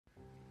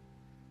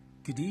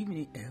Good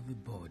evening,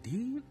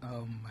 everybody.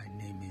 My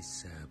name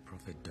is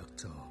Prophet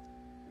Dr.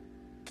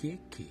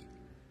 KK,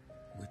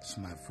 which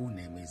my full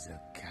name is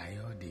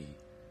Kayode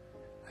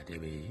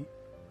Adebe.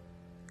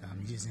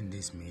 I'm using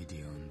this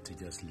medium to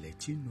just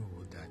let you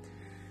know that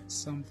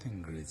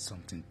something great,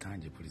 something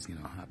tangible is going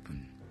to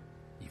happen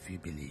if you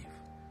believe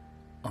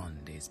on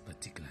this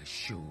particular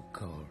show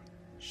called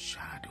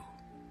Shadow.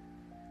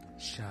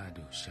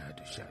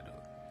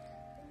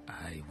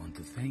 I want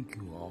to thank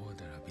you all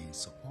that have been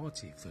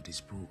supportive to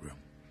this program.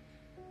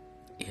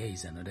 Here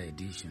is another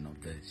edition of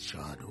the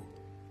Shadow.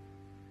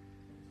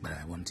 But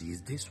I want to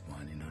use this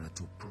one in order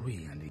to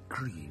pray and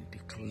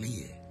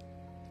declare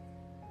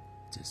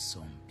to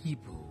some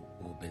people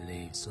who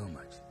believe so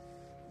much.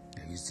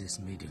 I use this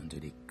medium to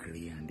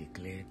decree and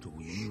declare to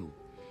you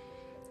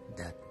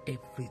that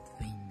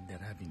everything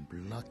that have been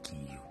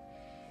blocking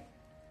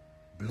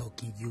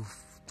you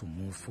to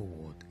move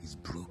forward is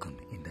broken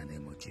in the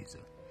name of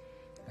Jesus.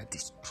 I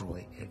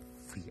destroy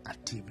every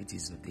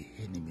activities of the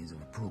enemies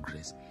of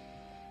progress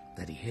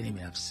that the enemy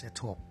have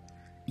set up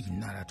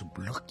in order to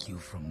block you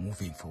from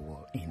moving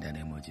forward in the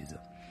name of Jesus.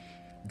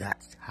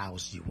 That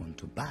house you want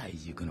to buy,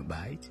 you're going to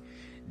buy it.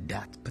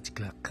 That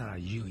particular car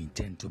you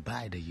intend to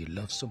buy that you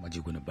love so much,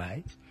 you're going to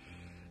buy it.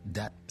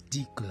 That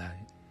particular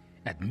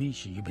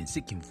admission you've been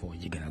seeking for,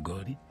 you're going to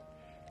get it.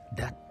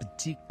 That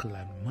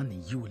particular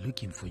money you were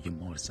looking for, you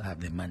must have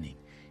the money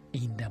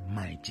in the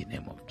mighty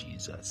name of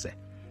Jesus.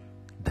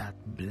 That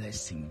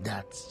blessing,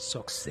 that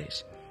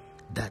success,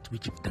 that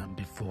which you've done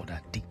before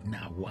that did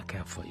not work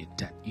out for you,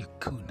 that you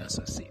could not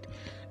succeed.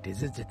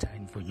 This is the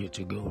time for you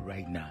to go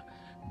right now.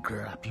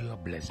 Grab your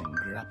blessing,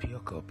 grab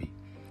your copy,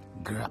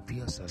 grab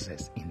your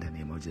success in the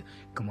name of Jesus.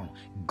 Come on,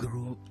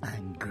 grow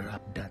and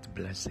grab that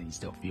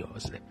blessings of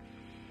yours.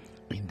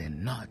 In the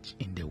north,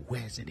 in the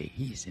west, in the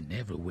east, and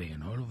everywhere,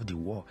 and all over the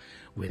world,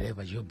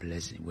 wherever your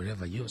blessing,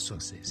 wherever your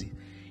success is,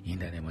 in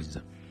the name of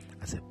Jesus.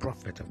 As a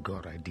prophet of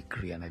God, I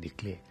decree and I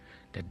declare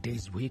that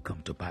days will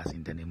come to pass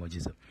in the name of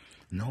Jesus.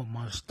 No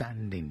more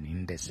standing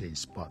in the same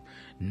spot.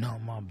 No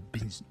more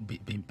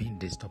being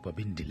disturbed or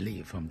being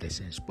delayed from the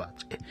same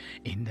spot.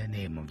 In the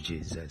name of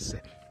Jesus.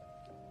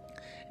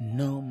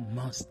 No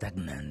more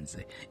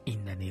stagnancy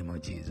in the name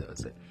of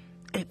Jesus.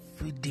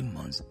 Every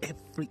demons,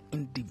 every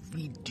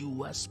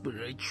individual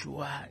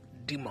spiritual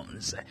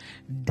demons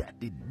that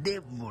the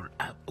devil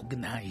have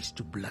organized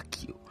to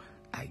block you,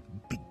 I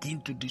begin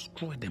to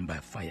destroy them by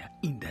fire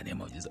in the name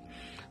of Jesus.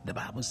 The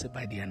Bible says,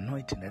 by the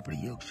anointing, every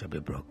yoke shall be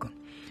broken.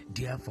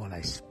 Therefore,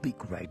 I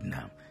speak right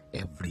now,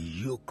 every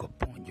yoke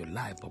upon your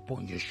life,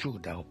 upon your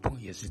shoulder,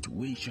 upon your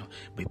situation,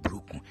 be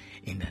broken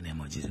in the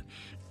name of Jesus.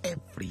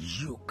 Every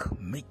yoke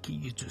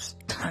making you to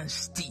stand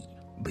still,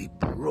 be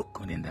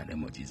broken in the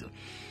name of Jesus.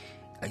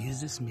 I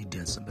use this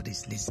medium,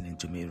 somebody's listening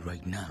to me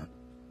right now.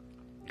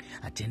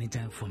 At any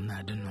time from now,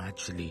 I don't know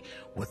actually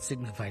what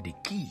signifies the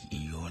key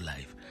in your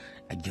life.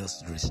 I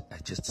just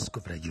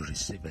discovered that you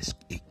receive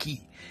a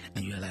key,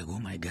 and you're like, oh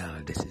my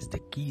God, this is the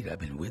key that I've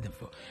been waiting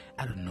for.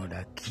 I don't know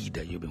that key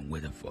that you've been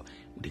waiting for.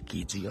 The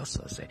key to your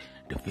success,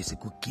 the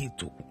physical key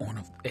to one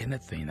of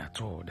anything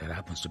at all that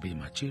happens to be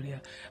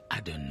material. I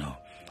don't know,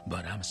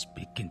 but I'm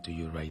speaking to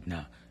you right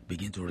now.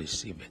 Begin to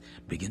receive it.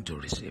 Begin to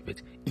receive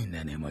it in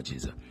the name of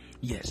Jesus.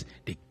 Yes,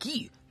 the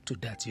key to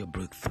that your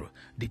breakthrough,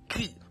 the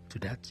key to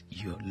that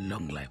your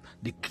long life,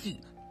 the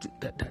key to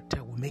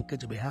that will make it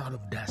to be out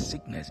of that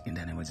sickness in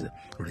the name of Jesus.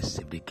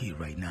 Receive the key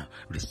right now.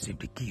 Receive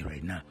the key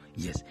right now.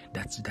 Yes,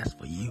 that's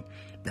for you.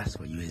 That's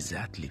for you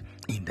exactly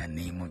in the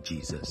name of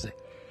Jesus.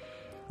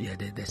 Yeah,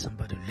 there's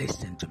somebody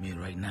listening to me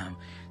right now.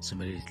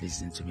 Somebody is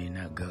listening to me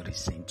now. God is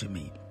saying to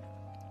me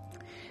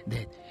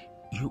that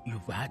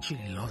you've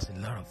actually lost a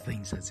lot of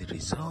things as a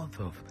result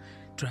of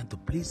trying to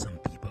please some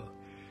people,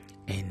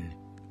 and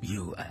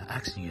you are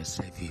asking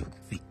yourself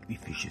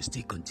if you should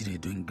still continue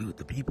doing good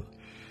to people.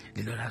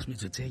 The Lord asked me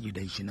to tell you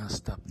that you should not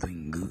stop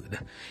doing good,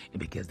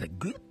 because the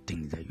good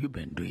things that you've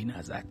been doing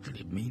has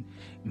actually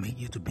made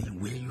you to be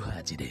where you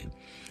are today.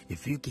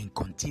 If you can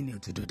continue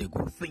to do the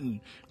good thing,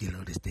 the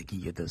Lord is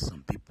taking you to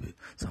some people,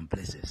 some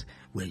places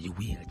where you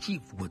will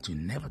achieve what you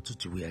never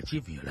thought you will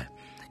achieve in your life.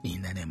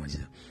 In the name of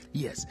Jesus.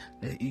 Yes,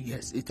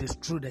 it is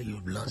true that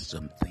you've lost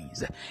some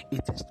things.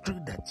 It is true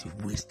that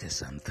you've wasted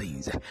some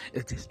things.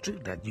 It is true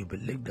that you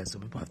believe that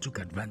some people took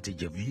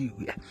advantage of you.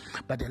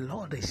 But the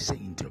Lord is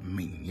saying to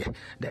me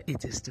that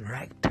it is the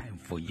right time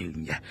for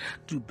you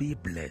to be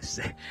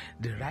blessed.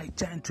 The right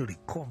time to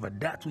recover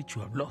that which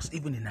you have lost,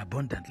 even in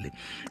abundantly.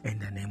 In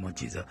the name of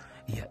Jesus.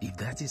 Yeah, if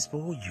that is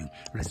for you,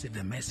 receive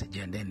the message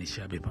and then it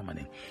shall be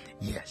permanent.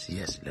 Yes,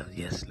 Lord.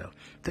 Yes, Lord.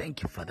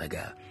 Thank you, Father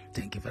God.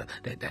 Thank you for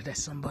that.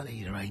 There's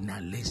somebody right now,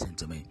 listen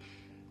to me.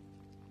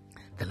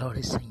 The Lord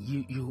is saying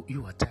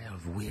you are tired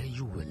of where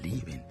you were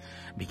living,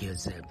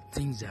 because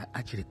things are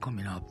actually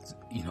coming up,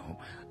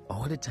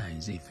 all the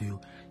times.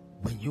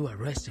 When you are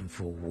resting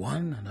for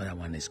one, another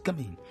one is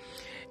coming.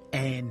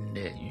 And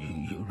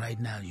you right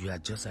now you are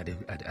just at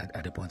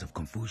the point of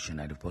confusion,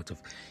 at the point of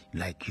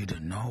like you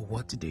don't know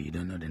what to do, you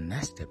don't know the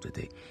next step to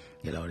take.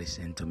 The Lord is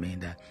saying to me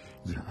that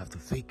you have to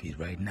fake it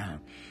right now.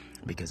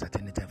 Because at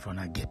any time from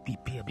now, get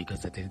prepared.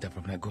 Because at any time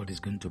from now, God is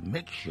going to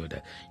make sure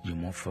that you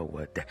move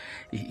forward.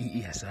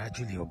 He has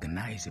actually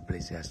organized a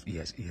place. He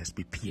has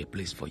prepared a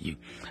place for you.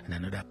 And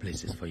another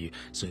place is for you.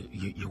 So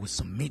you will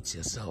submit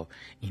yourself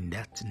in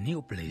that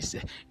new place,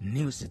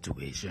 new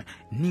situation,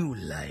 new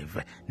life,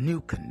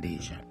 new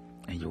condition.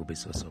 And you will be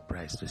so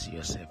surprised to see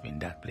yourself in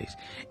that place.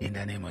 In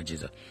the name of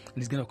Jesus. And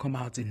it's going to come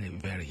out in a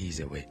very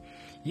easy way.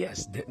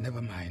 Yes,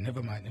 never mind.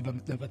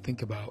 Never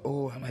think about,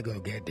 oh, how am I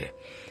going to get there?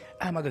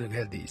 How am I going to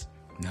get this?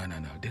 No.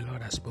 The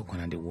Lord has spoken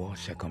and the word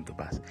shall come to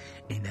pass.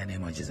 In the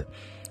name of Jesus.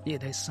 Yeah,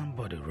 there's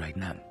somebody right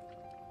now.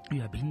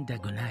 You are being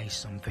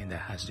diagnosed something that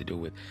has to do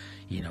with,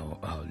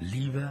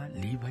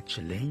 liver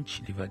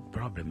challenge, liver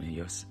problem in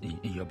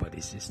your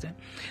body system.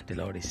 The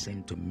Lord is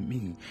saying to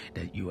me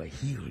that you are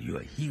healed. You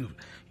are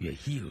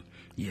healed.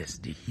 Yes,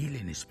 the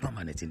healing is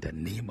permanent in the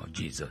name of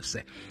Jesus.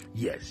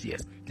 Yes.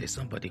 There's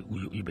somebody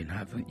you've been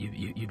having.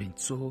 You've been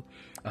so.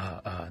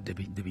 They've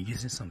been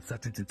using some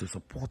certain thing to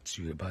support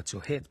you about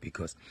your head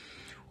because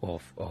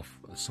of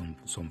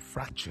some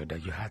fracture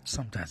that you had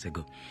some time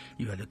ago.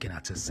 You are looking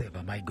at yourself.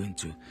 Am I going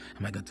to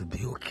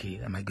be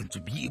okay? Am I going to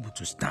be able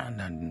to stand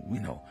and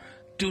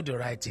do the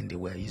right thing the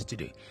way I used to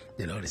do?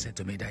 The Lord said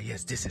to me that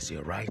yes, this is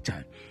your right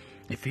time.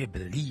 If you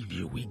believe,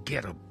 you will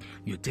get up,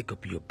 you take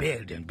up your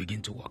bed and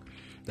begin to walk.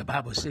 The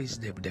Bible says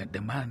that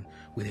the man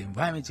with the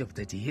infirmity of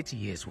 38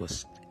 years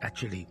was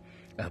actually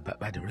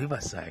by the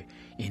riverside,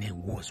 and he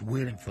was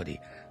waiting for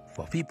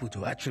people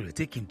to actually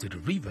take him to the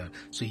river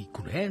so he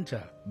could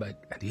enter.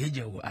 But at the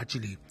angel will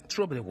actually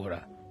trouble the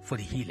water for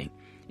the healing.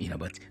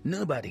 But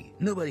nobody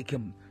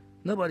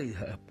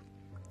help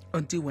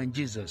until when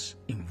Jesus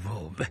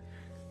involved.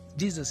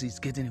 Jesus is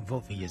getting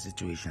involved in your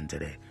situation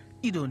today.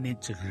 You don't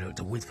need to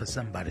wait for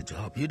somebody to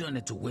help. You don't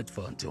need to wait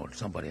for until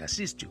somebody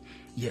assists you.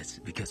 Yes,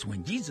 because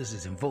when Jesus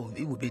is involved,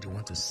 he will be the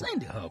one to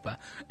send the helper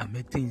and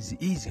make things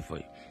easy for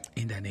you.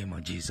 In the name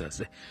of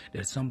Jesus.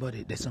 There's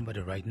somebody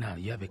right now.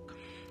 You have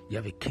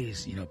a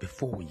case,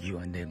 before you,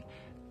 and then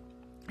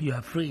you're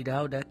afraid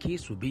how that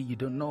case will be. You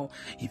don't know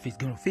if it's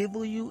going to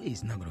favor you,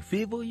 it's not going to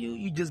favor you.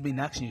 You just been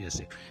asking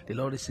yourself. The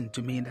Lord is saying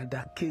to me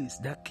that case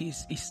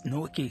is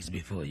no case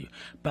before you.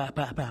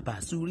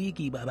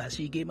 Suriki, Baba,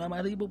 Shige,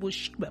 Mama,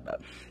 Baba.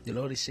 The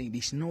Lord is saying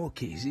it's no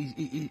case.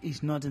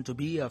 It's nothing to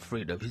be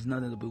afraid of. It's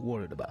nothing to be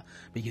worried about.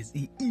 Because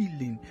the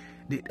healing,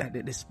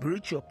 the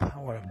spiritual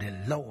power of the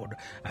Lord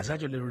has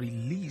actually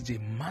released a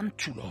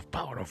mantle of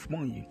power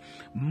upon you.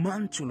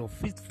 Mantle of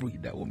victory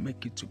that will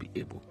make you to be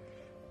able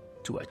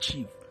to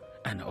achieve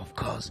and of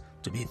course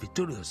to be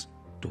victorious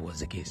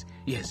towards the case.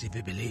 Yes, if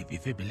you believe,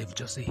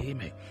 just say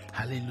amen.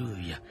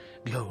 Hallelujah.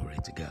 Glory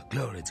to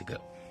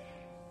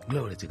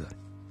God.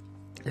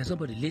 There's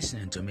somebody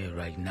listening to me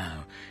right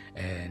now,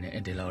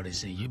 and the Lord is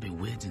saying you've been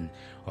waiting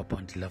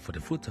upon the Lord for the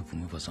fruit of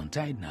womb for some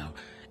time now,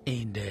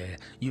 and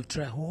you've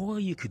tried all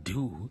you could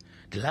do.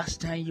 The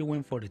last time you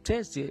went for the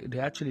test, they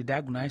actually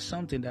diagnosed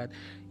something that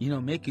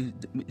make it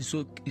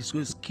so it's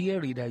so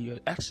scary that you're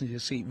asking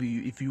yourself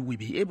if you will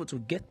be able to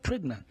get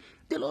pregnant.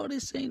 The Lord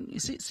is saying,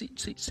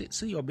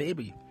 see your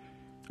baby.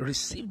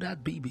 Receive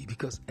that baby,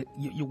 because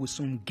you will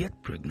soon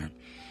get pregnant.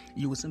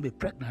 You will soon be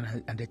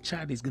pregnant, and the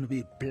child is going to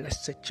be a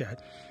blessed child,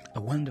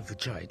 a wonderful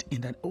child.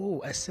 In that,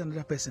 I see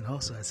another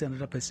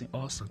person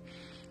also.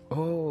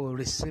 Oh,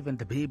 receiving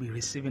the baby,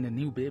 receiving a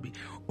new baby.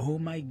 Oh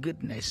my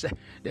goodness.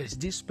 There's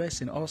this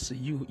person also.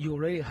 You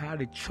already had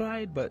a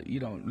child, but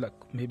like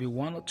maybe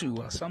one or two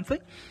or something.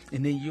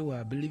 And then you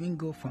are believing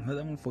God for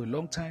another one for a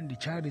long time. The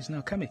child is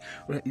now coming.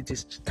 Well, it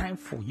is time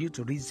for you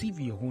to receive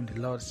your own. The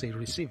Lord say,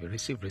 receive.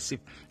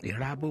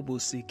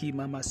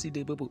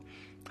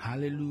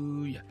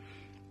 Hallelujah.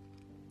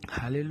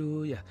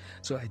 Hallelujah.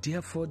 So I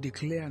therefore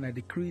declare and I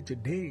decree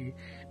today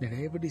that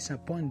every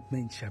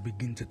disappointment shall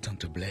begin to turn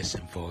to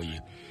blessing for you.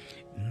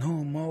 No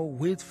more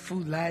waitful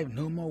life,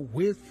 no more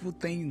waitful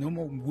things, no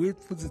more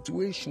waitful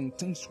situation.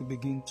 Things will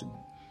begin to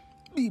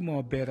be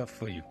more better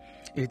for you.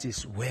 It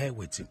is well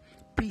with you.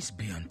 Peace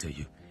be unto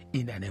you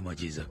in the name of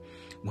Jesus.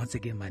 Once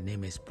again, my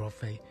name is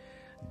Prophet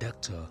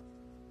Dr.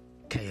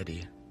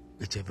 Kayode,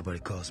 which everybody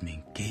calls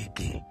me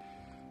KK.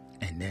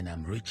 And then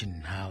I'm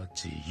reaching out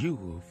to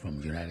you from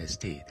the United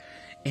States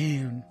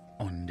and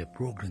on the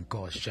program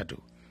called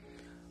Shadow.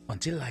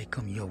 Until I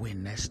come your way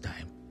next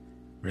time,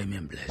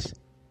 remain blessed.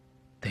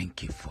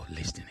 Thank you for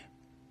listening.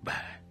 Bye.